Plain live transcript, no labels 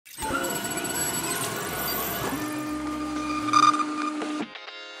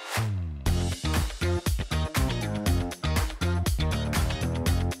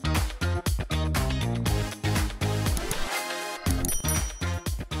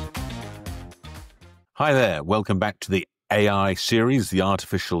Hi there, welcome back to the AI series, the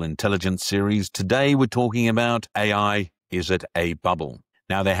Artificial Intelligence series. Today we're talking about AI, is it a bubble?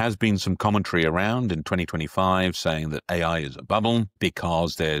 Now there has been some commentary around in 2025 saying that AI is a bubble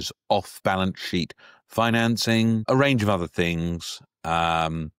because there's off-balance sheet financing, a range of other things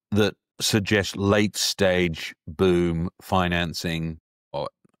that suggest late-stage boom financing, or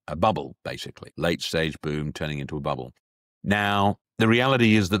a bubble basically, late-stage boom turning into a bubble. Now, the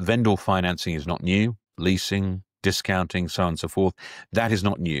reality is that vendor financing is not new. Leasing, discounting, so on and so forth, that is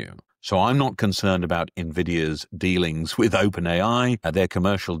not new. So I'm not concerned about NVIDIA's dealings with OpenAI, their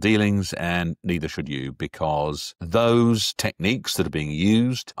commercial dealings, and neither should you, because those techniques that are being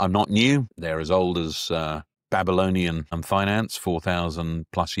used are not new. They're as old as Babylonian finance 4,000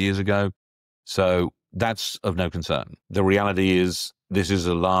 plus years ago. So that's of no concern. The reality is this is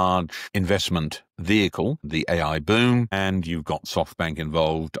a large investment vehicle, the AI boom, and you've got SoftBank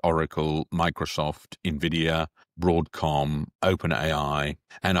involved, Oracle, Microsoft, NVIDIA, Broadcom, OpenAI,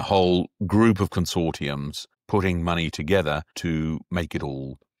 and a whole group of consortiums putting money together to make it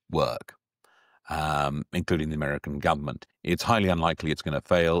all work, including the American government. It's highly unlikely it's going to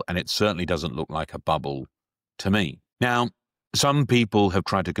fail, and it certainly doesn't look like a bubble to me. Now, some people have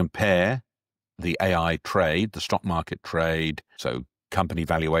tried to compare the AI trade, the stock market trade, so company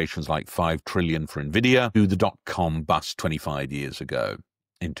valuations like 5 trillion for NVIDIA, to the dot-com bust 25 years ago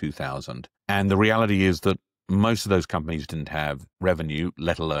in 2000. And the reality is that most of those companies didn't have revenue,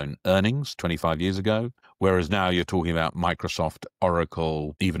 let alone earnings, 25 years ago, whereas now you're talking about Microsoft,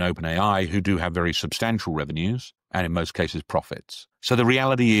 Oracle, even OpenAI, who do have very substantial revenues, and in most cases profits. So the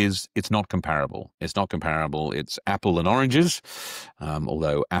reality is it's not comparable. It's not comparable. It's apple and oranges,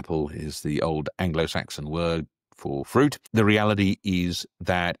 although apple is the old Anglo-Saxon word for fruit. The reality is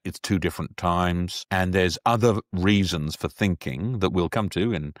that it's two different times, and there's other reasons for thinking that we'll come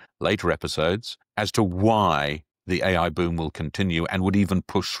to in later episodes as to why the AI boom will continue and would even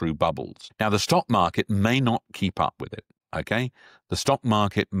push through bubbles. Now, the stock market may not keep up with it. Okay, the stock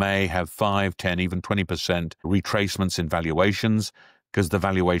market may have 5, 10, even 20% retracements in valuations because the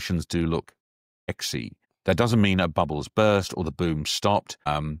valuations do look sexy. That doesn't mean a bubble's burst or the boom stopped.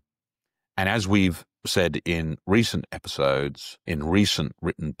 And as we've said in recent episodes, in recent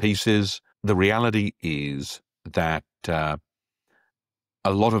written pieces, the reality is that a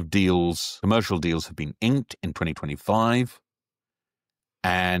lot of deals, commercial deals, have been inked in 2025.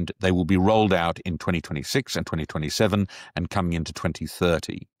 And they will be rolled out in 2026 and 2027 and coming into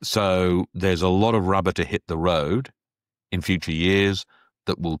 2030. So there's a lot of rubber to hit the road in future years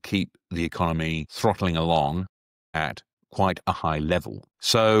that will keep the economy throttling along at quite a high level.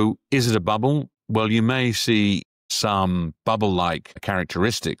 So is it a bubble? Well, you may see some bubble-like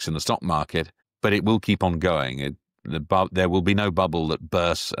characteristics in the stock market, but it will keep on going. There will be no bubble that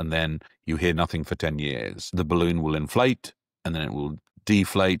bursts and then you hear nothing for 10 years. The balloon will inflate and then it will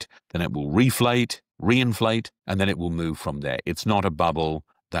deflate, then it will reflate, reinflate, and then it will move from there. It's not a bubble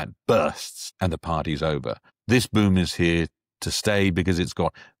that bursts and the party's over. This boom is here to stay because it's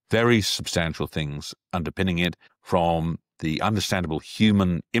got very substantial things underpinning it, from the understandable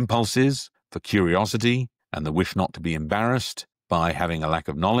human impulses for curiosity and the wish not to be embarrassed by having a lack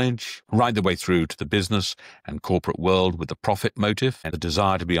of knowledge, right the way through to the business and corporate world with the profit motive and the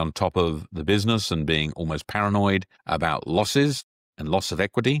desire to be on top of the business and being almost paranoid about losses and loss of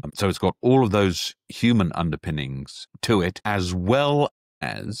equity. So it's got all of those human underpinnings to it, as well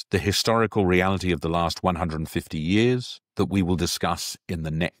as the historical reality of the last 150 years that we will discuss in the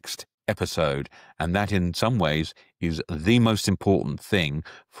next episode. And that in some ways is the most important thing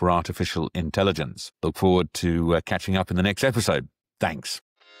for artificial intelligence. Look forward to catching up in the next episode. Thanks.